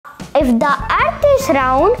If the earth is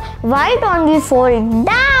round, why don't we fall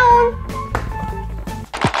down?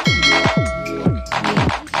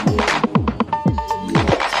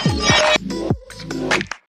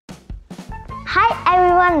 Hi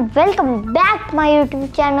everyone, welcome back to my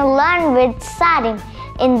YouTube channel Learn with Saturn.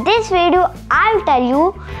 In this video, I'll tell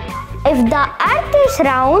you, if the earth is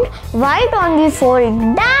round, why don't we fall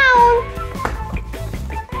down?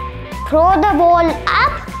 Throw the ball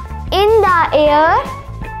up in the air.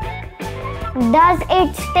 Does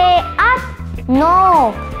it stay up?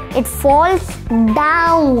 No, it falls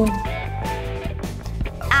down.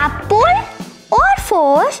 A pull or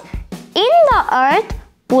force in the earth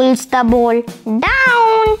pulls the ball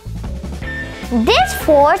down. This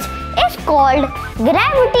force is called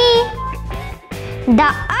gravity.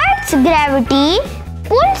 The earth's gravity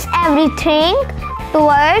pulls everything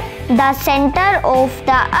toward the center of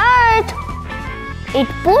the earth. It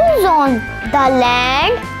pulls on the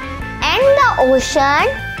land and the ocean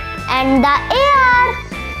and the air.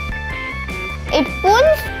 It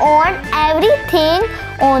pulls on everything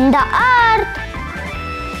on the earth.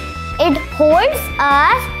 It holds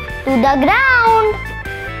us to the ground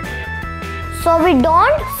so we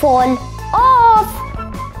don't fall off.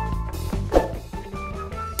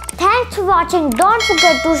 Thanks for watching. Don't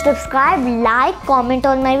forget to subscribe, like, comment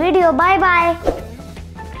on my video. Bye bye.